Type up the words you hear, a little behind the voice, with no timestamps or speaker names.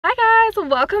guys,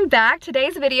 welcome back.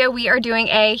 Today's video we are doing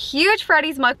a huge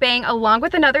Freddy's mukbang along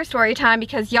with another story time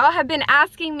because y'all have been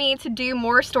asking me to do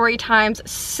more story times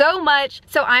so much.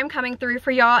 So I'm coming through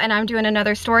for y'all and I'm doing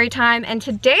another story time, and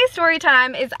today's story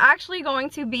time is actually going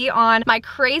to be on my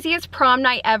craziest prom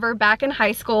night ever back in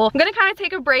high school. I'm gonna kind of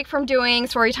take a break from doing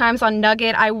story times on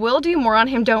Nugget. I will do more on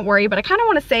him, don't worry, but I kind of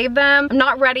want to save them. I'm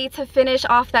not ready to finish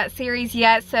off that series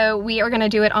yet, so we are gonna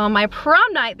do it on my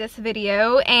prom night this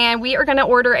video, and we are gonna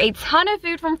order a ton of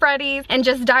food from Freddys and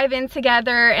just dive in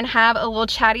together and have a little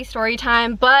chatty story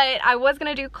time. But I was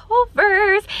gonna do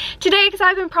Culver's today because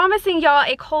I've been promising y'all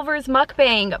a Culver's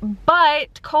mukbang,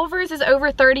 but Culver's is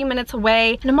over 30 minutes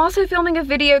away, and I'm also filming a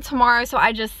video tomorrow, so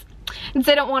I just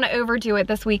didn't want to overdo it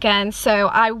this weekend. So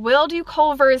I will do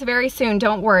Culver's very soon,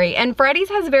 don't worry. And Freddys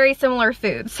has very similar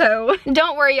food, so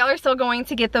don't worry, y'all are still going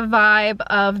to get the vibe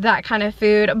of that kind of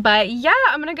food. But yeah,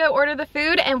 I'm gonna go order the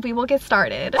food and we will get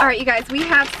started. All right, you guys, we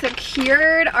have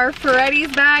secured our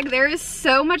Freddys bag. There is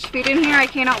so much food in here. I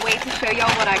cannot wait to show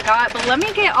y'all what I got, but let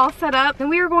me get all set up and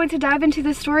we are going to dive into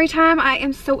the story time. I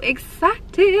am so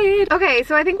excited. Okay,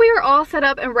 so I think we are all set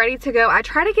up and ready to go. I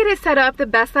try to get it set up the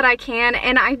best that I can,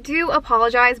 and I do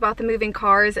apologize about the moving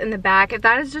cars in the back. If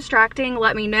that is distracting,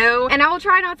 let me know, and I will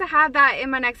try not to have that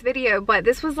in my next video, but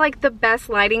this was like the best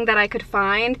lighting that I could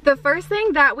find. The first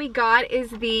thing that we got is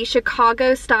the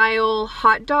Chicago style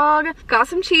hot dog. Got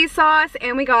some cheese sauce,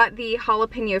 and we got the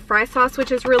jalapeno fry sauce,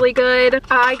 which is really good.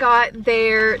 I got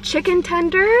their chicken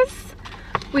tenders.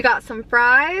 We got some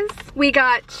fries. We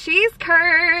got cheese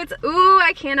curds. Ooh,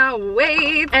 I cannot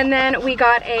wait. And then we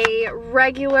got a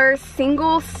regular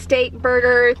single steak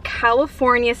burger,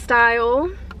 California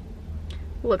style.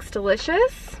 Looks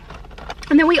delicious.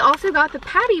 And then we also got the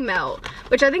patty melt,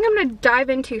 which I think I'm gonna dive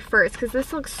into first because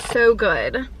this looks so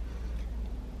good.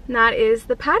 And that is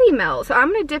the patty melt. So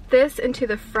I'm gonna dip this into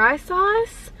the fry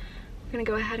sauce. I'm gonna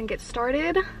go ahead and get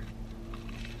started.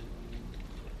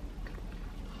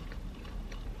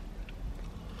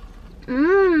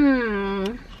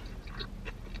 Mmm.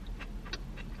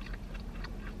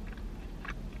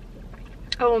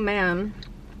 Oh man.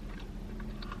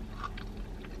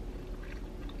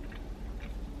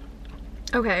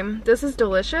 Okay, this is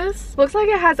delicious. Looks like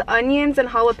it has onions and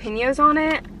jalapenos on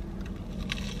it.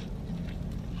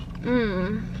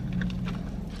 Mmm.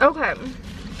 Okay.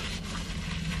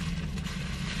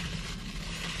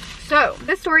 So,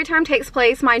 this story time takes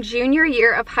place my junior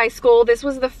year of high school. This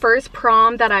was the first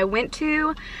prom that I went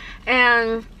to,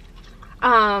 and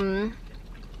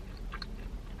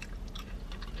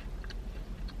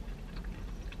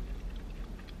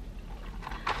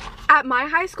at my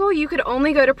high school, you could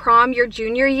only go to prom your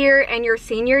junior year and your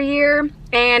senior year,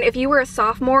 and if you were a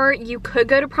sophomore, you could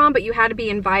go to prom, but you had to be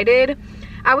invited.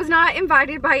 I was not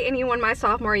invited by anyone my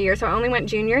sophomore year, so I only went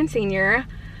junior and senior.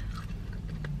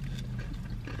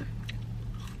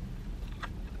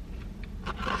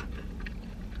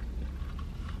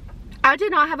 I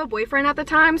did not have a boyfriend at the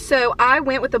time, so I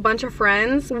went with a bunch of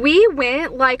friends. We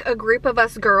went like a group of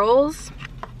us girls.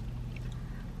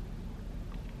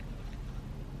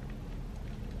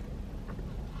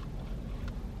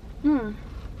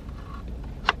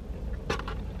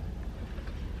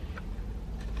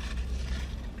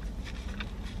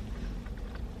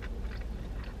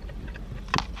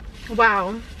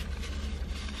 Wow.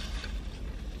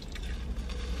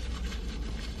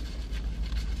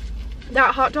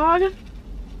 That hot dog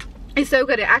is so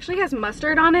good. It actually has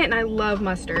mustard on it, and I love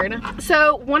mustard.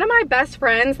 So one of my best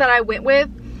friends that I went with,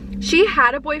 she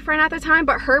had a boyfriend at the time,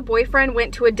 but her boyfriend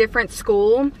went to a different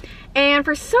school, and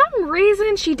for some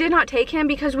reason she did not take him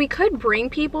because we could bring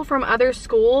people from other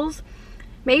schools.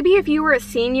 Maybe if you were a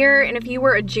senior and if you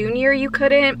were a junior you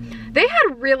couldn't. They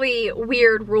had really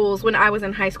weird rules when I was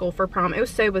in high school for prom. It was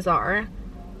so bizarre.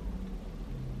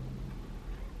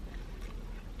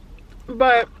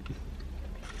 But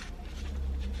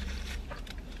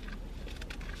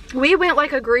we went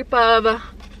like a group of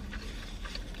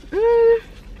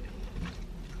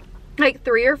like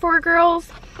 3 or 4 girls.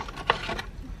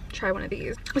 Try one of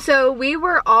these. So we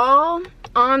were all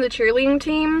on the cheerleading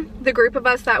team, the group of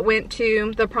us that went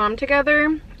to the prom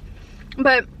together,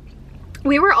 but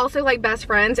we were also like best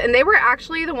friends, and they were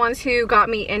actually the ones who got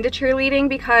me into cheerleading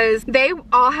because they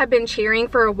all had been cheering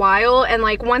for a while, and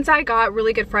like once I got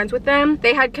really good friends with them,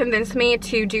 they had convinced me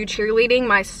to do cheerleading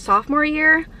my sophomore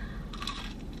year.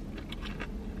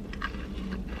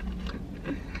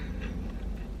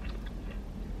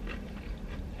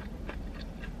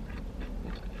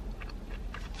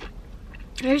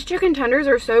 These chicken tenders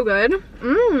are so good.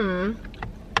 Mmm.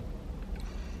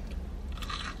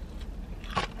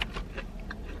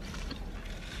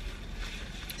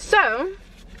 So,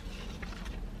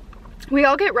 we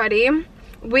all get ready.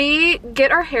 We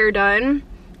get our hair done,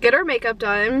 get our makeup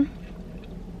done.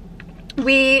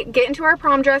 We get into our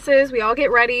prom dresses. We all get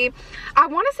ready. I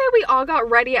want to say we all got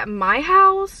ready at my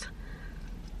house.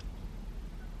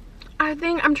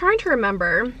 I'm trying to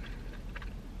remember.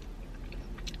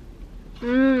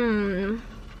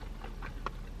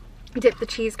 Dip the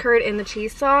cheese curd in the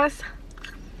cheese sauce.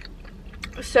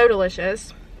 So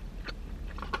delicious.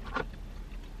 I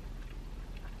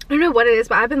don't know what it is,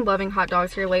 but I've been loving hot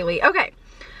dogs here lately. Okay,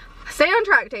 stay on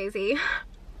track, Daisy.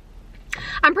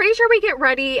 I'm pretty sure we get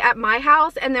ready at my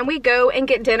house and then we go and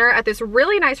get dinner at this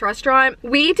really nice restaurant.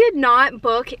 We did not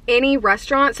book any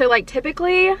restaurant, so like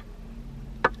typically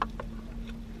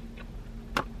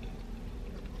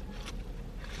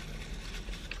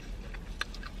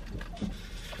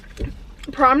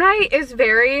prom night is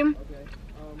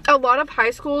a lot of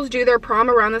high schools do their prom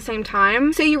around the same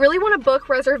time. So you really want to book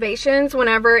reservations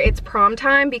whenever it's prom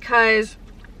time, because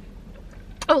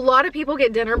a lot of people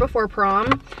get dinner before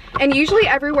prom and usually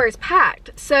everywhere is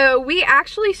packed. So we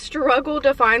actually struggled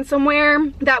to find somewhere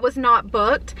that was not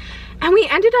booked, and we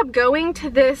ended up going to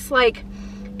this like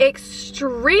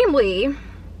extremely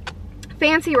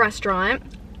fancy restaurant.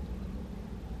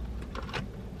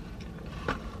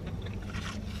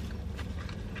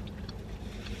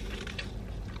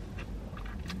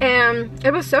 And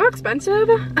it was so expensive.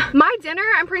 My dinner,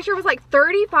 I'm pretty sure, was like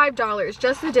 $35,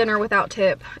 just the dinner without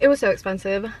tip. It was so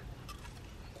expensive.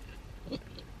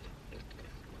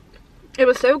 It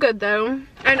was so good though.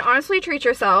 And honestly, treat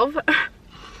yourself.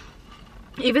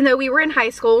 Even though we were in high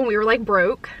school and we were like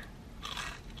broke.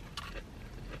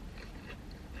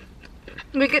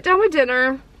 We get done with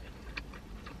dinner.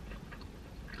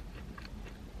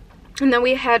 And then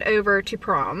we head over to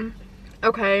prom.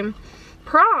 Okay,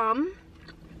 prom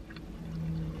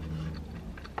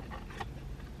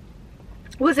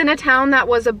was in a town that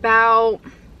was about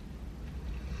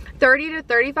 30 to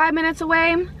 35 minutes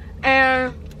away,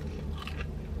 and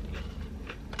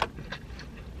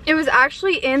it was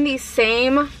actually in the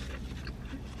same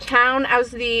town as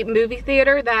the movie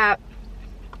theater that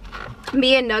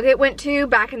me and Nugget went to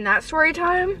back in that story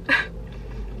time.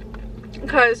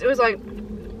 Because it was like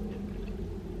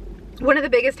one of the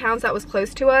biggest towns that was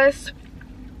close to us.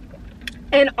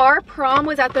 And our prom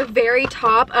was at the very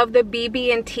top of the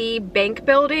BB&T bank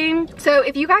building. So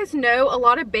if you guys know, a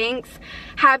lot of banks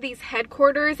have these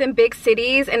headquarters in big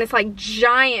cities and it's like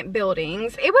giant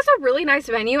buildings. It was a really nice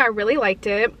venue. I really liked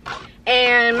it.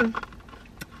 And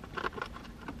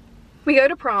we go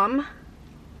to prom.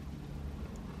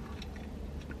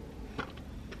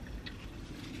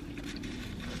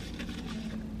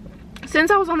 Since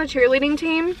I was on the cheerleading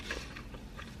team,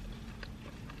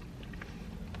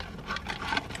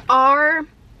 our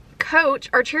coach,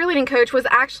 our cheerleading coach, was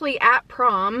actually at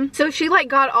prom. So she like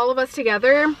got all of us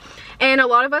together and a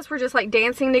lot of us were just like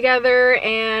dancing together,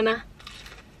 and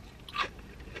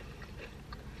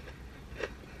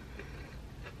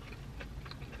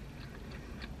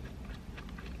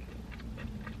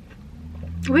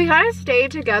we kind of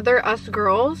stayed together, us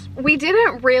girls. We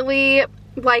didn't really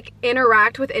like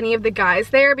interact with any of the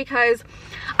guys there because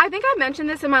I think I mentioned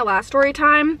this in my last story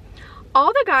time.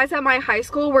 All the guys at my high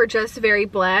school were just very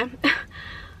bleh.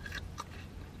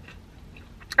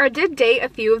 I did date a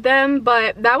few of them,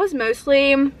 but that was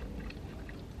mostly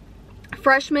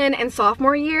freshman and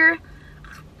sophomore year.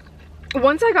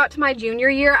 Once I got to my junior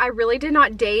year, I really did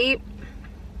not date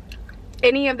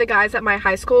any of the guys at my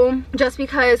high school, just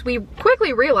because we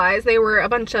quickly realized they were a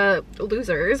bunch of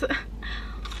losers.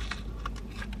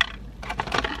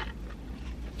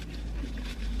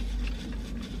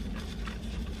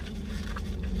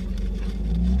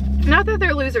 Not that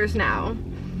they're losers now.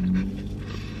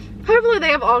 Hopefully they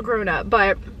have all grown up,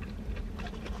 but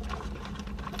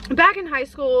back in high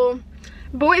school,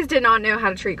 boys did not know how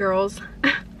to treat girls.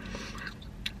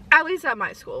 At least at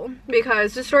my school,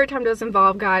 because the story time does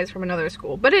involve guys from another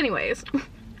school. But anyways,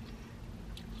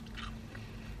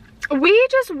 we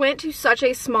just went to such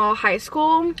a small high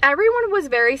school. Everyone was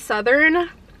very southern.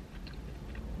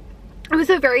 It was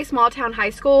a very small town high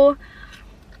school.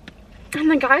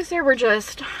 And the guys there were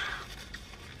just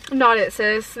not it,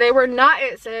 sis. They were not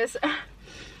it, sis.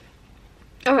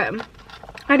 Okay,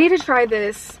 I need to try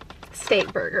this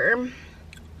steak burger.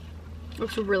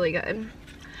 Looks really good.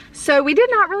 So we did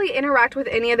not really interact with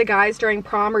any of the guys during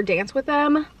prom or dance with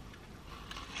them.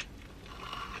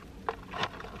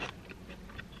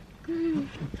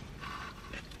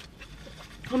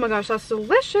 Oh my gosh, that's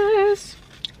delicious.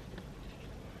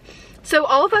 So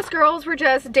all of us girls were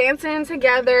just dancing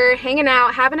together, hanging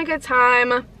out, having a good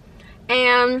time.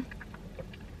 And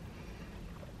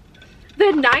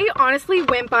The night honestly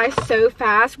went by so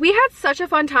fast. We had such a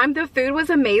fun time. The food was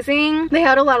amazing. They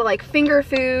had a lot of like finger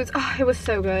foods. Oh, it was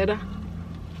so good.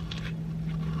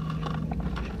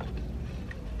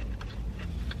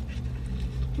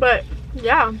 But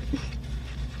yeah,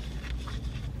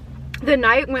 the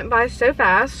night went by so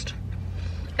fast.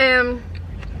 And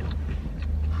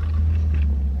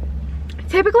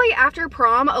typically after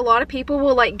prom, a lot of people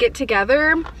will like get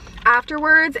together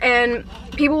afterwards and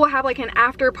people will have like an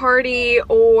after party,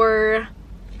 or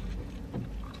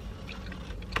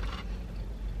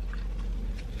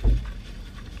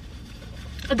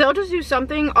they'll just do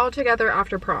something all together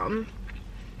after prom.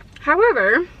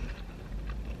 However,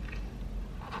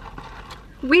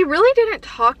 we really didn't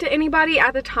talk to anybody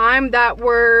at the time that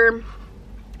were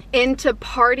into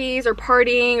parties or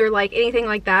partying or like anything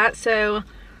like that, so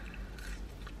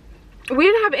we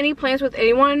didn't have any plans with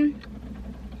anyone.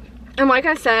 And like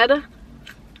I said,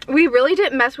 we really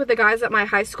didn't mess with the guys at my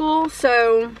high school,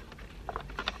 so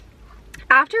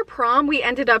after prom we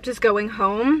ended up just going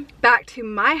home back to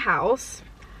my house.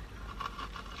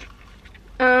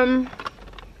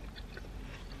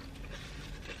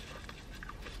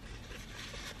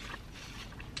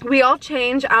 We all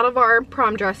changed out of our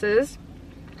prom dresses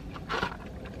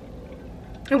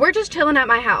and we're just chilling at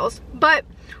my house. But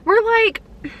we're like,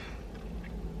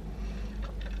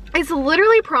 it's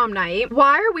literally prom night.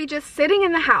 Why are we just sitting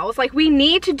in the house? Like, we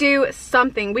need to do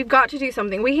something. We've got to do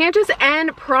something. We can't just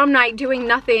end prom night doing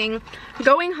nothing,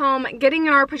 going home, getting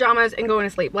in our pajamas and going to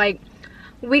sleep. Like,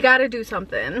 we gotta do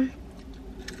something.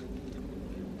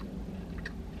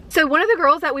 So one of the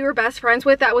girls that we were best friends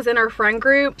with that was in our friend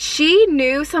group, she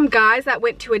knew some guys that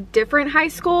went to a different high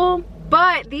school,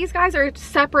 but these guys are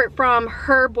separate from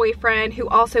her boyfriend who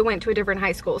also went to a different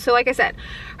high school. So like I said,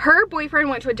 her boyfriend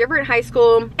went to a different high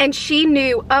school and she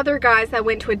knew other guys that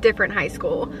went to a different high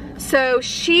school. So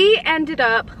she ended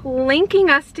up linking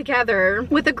us together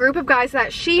with a group of guys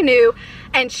that she knew,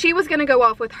 and she was gonna go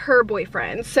off with her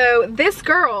boyfriend. So this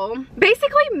girl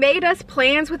basically made us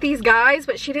plans with these guys,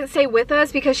 but she didn't stay with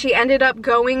us because she ended up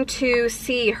going to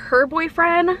see her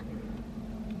boyfriend.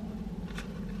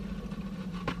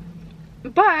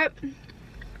 But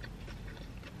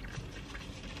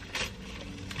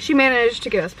she managed to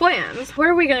give us plans. What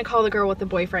are we gonna call the girl with the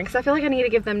boyfriend? Because I feel like I need to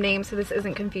give them names so this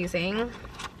isn't confusing.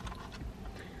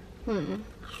 We're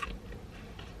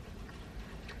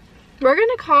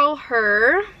gonna call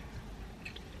her,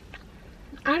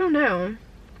 I don't know.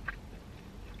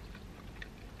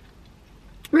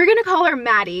 We're gonna call her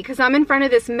Maddie because I'm in front of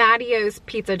this Maddio's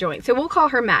pizza joint. So we'll call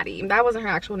her Maddie. That wasn't her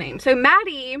actual name. So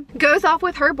Maddie goes off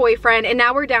with her boyfriend and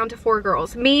now we're down to 4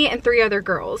 girls. Me and 3 other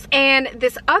girls. And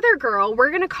this other girl,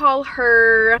 we're gonna call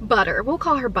her Butter. We'll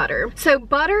call her Butter. So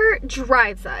Butter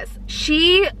drives us.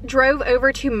 She drove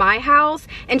over to my house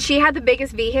and she had the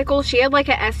biggest vehicle. She had like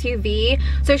a SUV.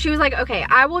 So she was like, okay,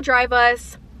 I will drive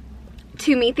us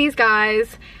to meet these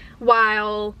guys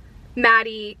while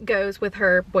Maddie goes with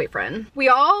her boyfriend. We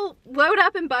all load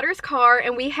up in Butter's car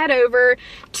and we head over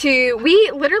to,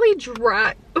 we literally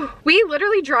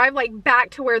drive like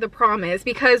back to where the prom is,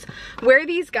 because where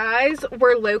these guys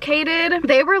were located,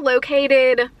 they were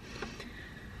located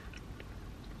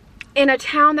in a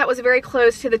town that was very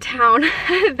close to the town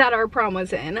that our prom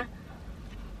was in.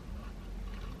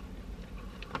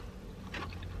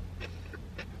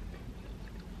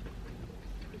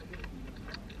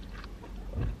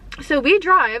 So we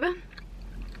drive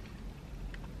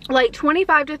like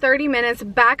 25 to 30 minutes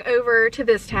back over to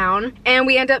this town and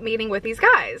we end up meeting with these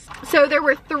guys. So there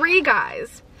were 3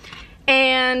 guys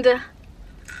and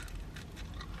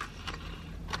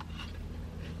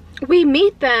we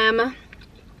meet them.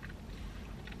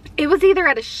 It was either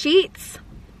at a Sheetz,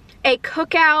 a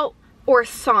Cookout, or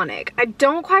Sonic. I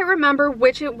don't quite remember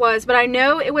which it was, but I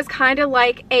know it was kind of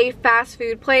like a fast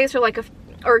food place or like a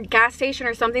gas station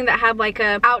or something that had like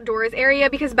a outdoors area,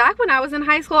 because back when I was in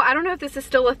high school, I don't know if this is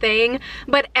still a thing,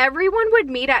 but everyone would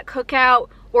meet at Cookout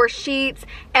or Sheetz.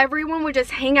 Everyone would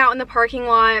just hang out in the parking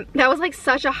lot. That was like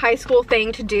such a high school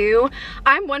thing to do.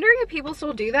 I'm wondering if people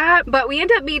still do that, but we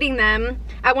end up meeting them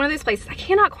at one of those places. I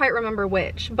cannot quite remember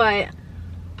which, but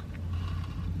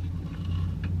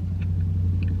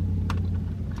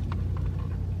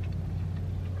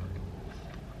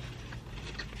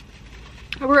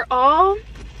we're all,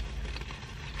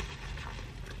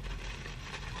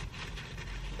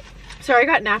 sorry, I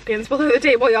got napkins below the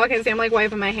table. Y'all can see I'm like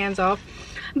wiping my hands off.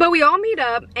 But we all meet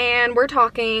up and we're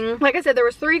talking. Like I said, there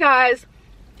was 3 guys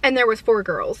and there was 4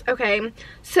 girls, okay?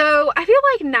 So I feel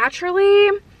like naturally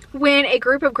when a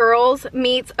group of girls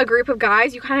meets a group of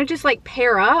guys, you kind of just like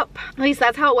pair up. At least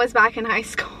that's how it was back in high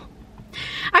school.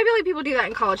 I feel like people do that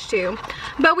in college too.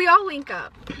 But we all link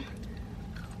up.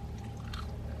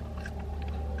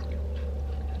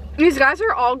 These guys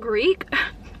are all Greek.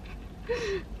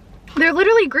 They're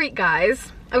literally Greek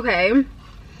guys, okay?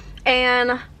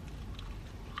 And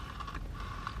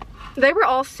they were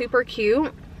all super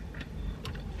cute.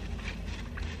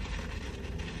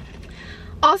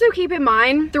 Also keep in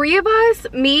mind, 3 of us,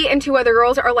 me and 2 other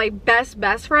girls, are like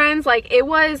best friends. Like it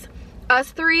was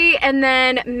us 3 and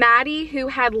then Maddie who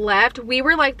had left. We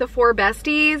were like the 4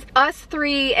 besties. Us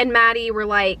 3 and Maddie were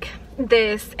like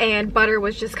this, and Butter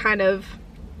was just kind of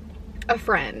a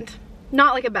friend,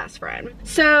 not like a best friend.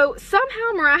 So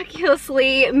somehow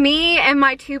miraculously, me and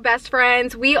my 2 best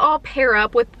friends, we all pair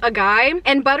up with a guy,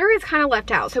 and Butter is kind of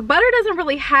left out. So Butter doesn't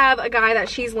really have a guy that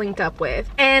she's linked up with,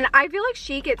 and I feel like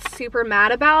she gets super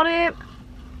mad about it.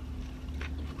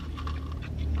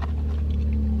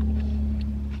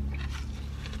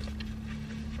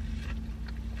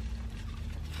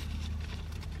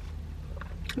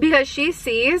 Because she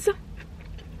sees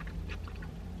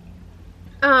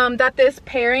that this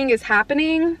pairing is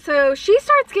happening. So she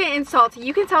starts getting salty.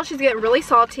 You can tell she's getting really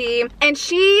salty, and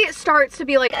she starts to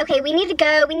be like, okay, we need to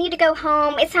go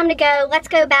home, it's time to go, let's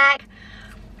go back.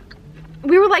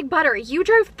 We were like, Butter, you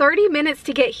drove 30 minutes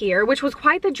to get here, which was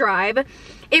quite the drive.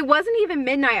 It wasn't even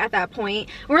midnight at that point.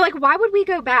 We're like, why would we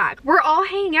go back? We're all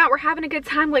hanging out, we're having a good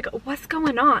time, like what's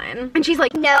going on? And she's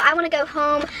like, no, I want to go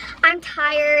home, I'm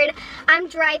tired, I'm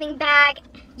driving back,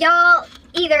 y'all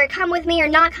either come with me or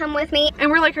not come with me.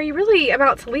 And we're like, are you really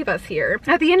about to leave us here?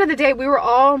 At the end of the day, we were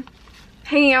all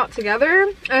hanging out together,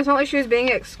 and it's not like she was being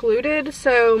excluded.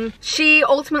 So she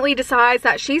ultimately decides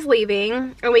that she's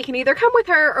leaving, and we can either come with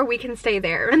her or we can stay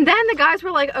there. And then the guys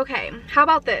were like, okay, how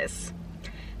about this?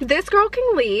 This girl can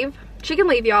leave, she can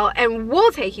leave y'all, and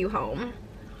we'll take you home.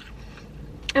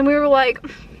 And we were like,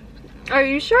 are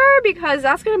you sure? Because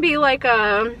that's gonna be like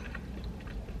a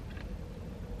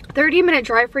 30-minute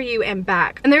drive for you and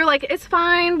back. And they're like, it's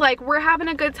fine, like we're having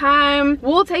a good time,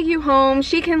 we'll take you home,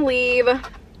 she can leave.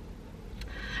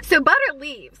 So Butter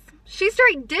leaves. She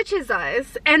straight ditches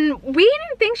us, and we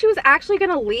didn't think she was actually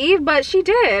gonna leave, but she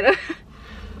did.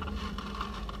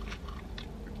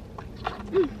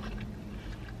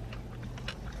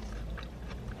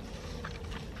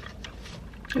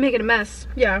 I'm making a mess.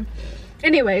 Yeah.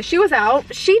 Anyway, she was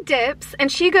out, she dips,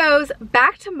 and she goes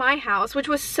back to my house, which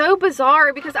was so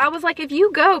bizarre because I was like, if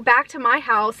you go back to my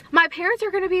house, my parents are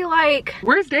gonna be like,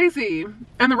 where's Daisy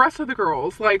and the rest of the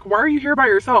girls? Like, why are you here by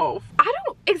yourself? I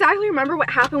don't exactly remember what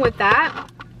happened with that.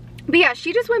 But yeah,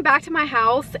 she just went back to my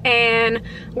house, and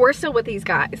we're still with these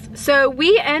guys. So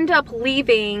we end up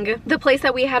leaving the place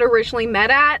that we had originally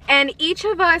met at, and each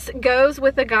of us goes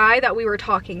with the guy that we were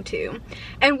talking to.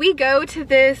 And we go to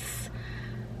this,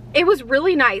 it was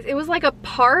really nice. It was like a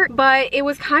park, but it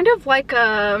was kind of like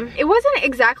a, it wasn't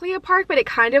exactly a park, but it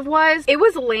kind of was. It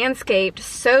was landscaped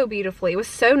so beautifully. It was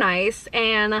so nice.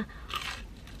 And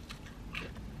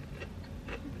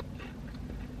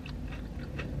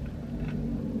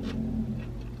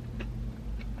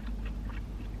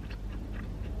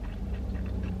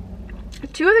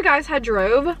two of the guys had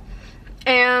drove,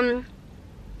 and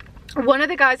one of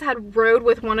the guys had rode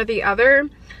with one of the other.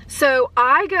 So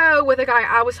I go with a guy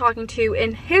I was talking to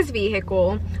in his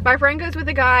vehicle. My friend goes with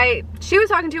the guy she was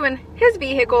talking to in his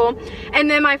vehicle.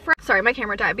 And then my friend, sorry, my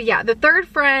camera died. But yeah, the third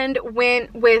friend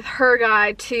went with her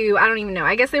guy to, I don't even know.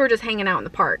 I guess they were just hanging out in the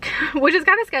park, which is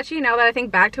kind of sketchy now that I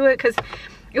think back to it, because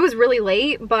it was really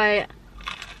late, but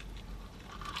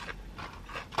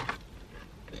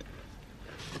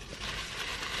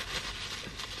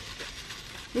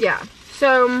yeah.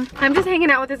 So I'm just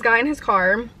hanging out with this guy in his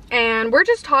car, and we're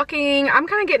just talking. I'm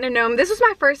kind of getting to know him. This was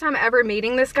my first time ever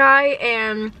meeting this guy,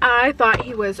 and I thought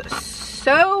he was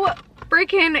so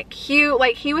freaking cute.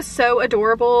 Like, he was so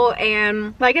adorable,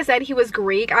 and like I said, he was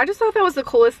Greek. I just thought that was the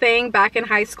coolest thing back in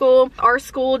high school. Our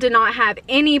school did not have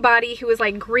anybody who was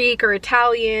like Greek or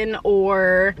Italian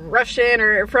or Russian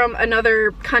or from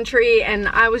another country, and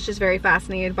I was just very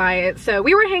fascinated by it. So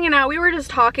we were hanging out, we were just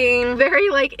talking, very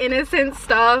like innocent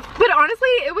stuff, but honestly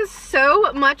it was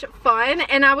so much fun.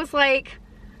 And I was like,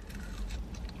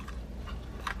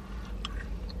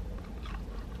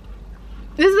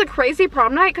 this is a crazy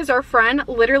prom night, because our friend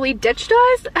literally ditched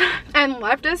us and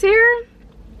left us here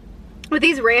with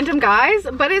these random guys,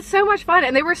 but it's so much fun.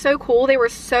 And they were so cool, they were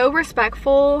so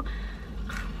respectful.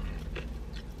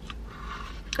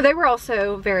 They were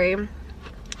also very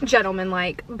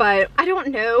gentlemanlike, but I don't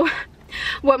know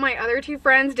what my other two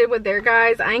friends did with their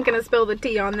guys. I ain't gonna spill the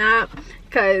tea on that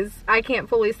because I can't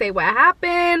fully say what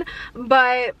happened,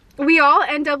 but we all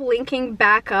end up linking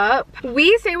back up.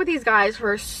 We stayed with these guys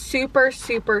for super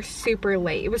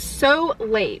late. It was so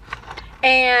late.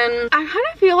 And I kind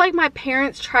of feel like my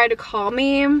parents tried to call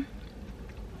me,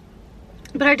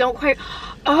 but I don't quite.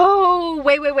 Oh,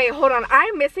 wait, hold on.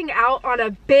 I'm missing out on a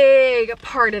big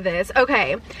part of this.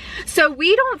 Okay, so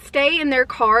we don't stay in their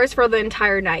cars for the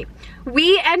entire night.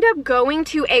 We end up going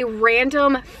to a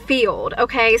random field,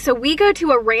 okay? So we go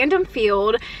to a random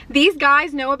field. These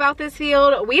guys know about this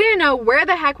field. We didn't know where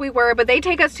the heck we were, but they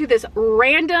take us to this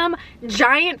random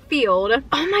giant field.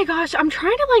 Oh my gosh, I'm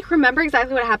trying to like remember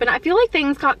exactly what happened. I feel like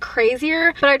things got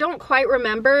crazier, but I don't quite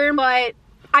remember. But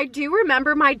I do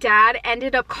remember my dad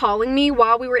ended up calling me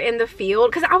while we were in the field,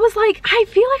 because I was like, I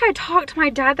feel like I talked to my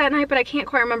dad that night, but I can't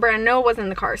quite remember. I know it wasn't in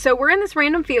the car. So we're in this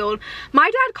random field. My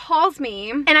dad calls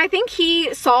me, and I think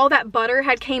he saw that Butter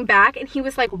had came back, and he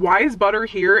was like, why is Butter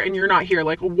here and you're not here?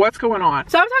 Like, what's going on?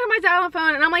 So I'm talking to my dad on the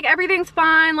phone, and I'm like, everything's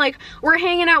fine. Like, we're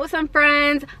hanging out with some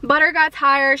friends. Butter got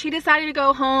tired. She decided to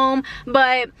go home,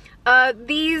 but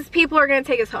these people are gonna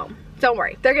take us home. Don't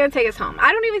worry, they're gonna take us home.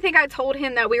 I don't even think I told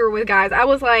him that we were with guys. I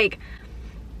was like,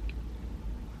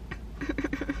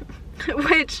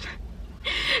 which,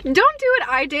 don't do what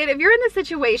I did. If you're in this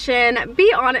situation,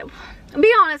 be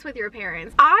honest with your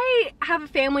parents. I have a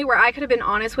family where I could have been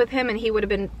honest with him and he would have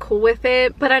been cool with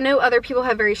it, but I know other people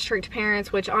have very strict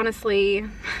parents, which honestly,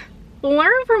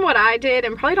 learn from what I did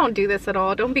and probably don't do this at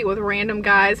all. Don't be with random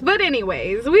guys. But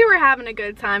anyways, we were having a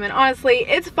good time, and honestly,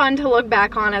 it's fun to look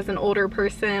back on as an older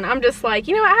person. I'm just like,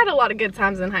 you know, I had a lot of good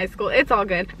times in high school. It's all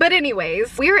good. But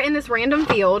anyways, we were in this random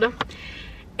field,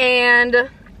 and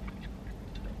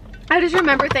I just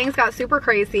remember things got super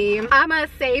crazy. I'm gonna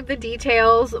save the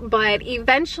details, but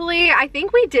eventually, I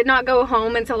think we did not go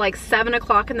home until like 7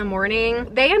 o'clock in the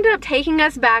morning. They ended up taking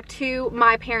us back to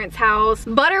my parents' house.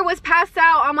 Butter was passed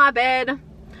out on my bed.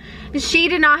 She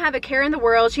did not have a care in the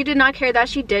world. She did not care that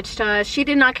she ditched us. She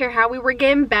did not care how we were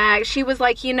getting back. She was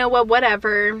like, you know what,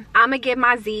 whatever. I'ma get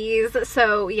my Z's.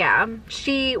 So yeah,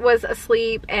 she was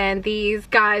asleep and these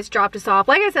guys dropped us off.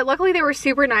 Like I said, luckily they were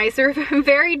super nice. They were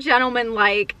very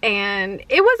gentleman-like, and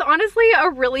it was honestly a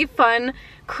really fun,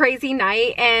 crazy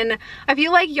night. And I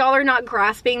feel like y'all are not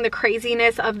grasping the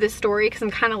craziness of this story because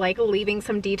I'm kind of like leaving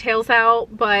some details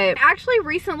out. But I actually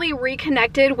recently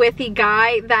reconnected with the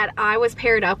guy that I was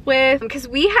paired up with, because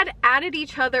we had added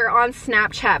each other on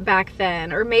Snapchat back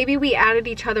then, or maybe we added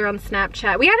each other on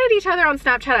Snapchat. We added each other on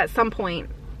Snapchat at some point.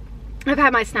 I've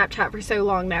had my Snapchat for so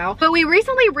long now. But we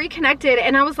recently reconnected,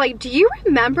 and I was like, do you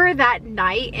remember that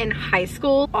night in high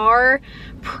school, our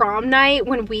prom night,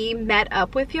 when we met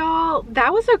up with y'all?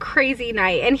 That was a crazy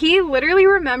night. And he literally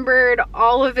remembered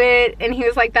all of it, and he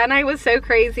was like, that night was so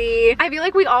crazy. I feel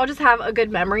like we all just have a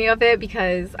good memory of it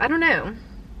because, I don't know,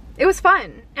 it was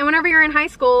fun. And whenever you're in high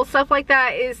school, stuff like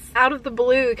that is out of the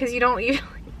blue because you don't usually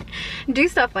do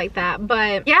stuff like that.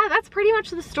 But yeah, that's pretty much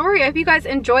the story. I hope you guys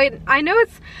enjoyed. I know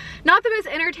it's not the most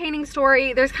entertaining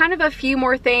story. There's kind of a few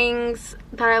more things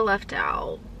that I left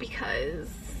out because,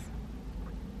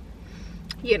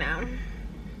 you know.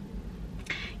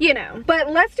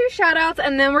 But let's do shout outs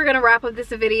and then we're gonna wrap up this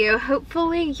video.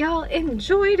 Hopefully y'all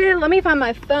enjoyed it. Let me find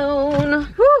my phone.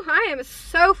 Whew, I am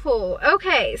so full.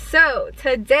 Okay, so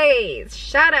today's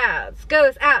shout outs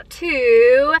goes out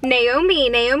to Naomi.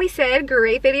 Naomi said,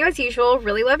 great video as usual.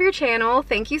 Really love your channel.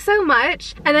 Thank you so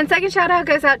much. And then second shout out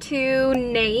goes out to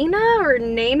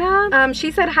Naina. She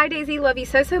said, hi Daisy, love you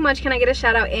so much. Can I get a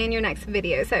shout out in your next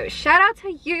video? So shout out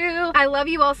to you. I love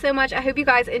you all so much. I hope you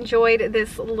guys enjoyed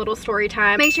this little story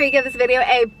time. Make sure you give this video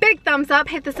a big thumbs up.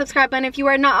 Hit the subscribe button if you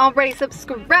are not already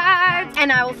subscribed.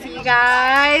 And I will see you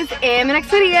guys in the next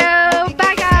video.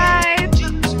 Bye guys.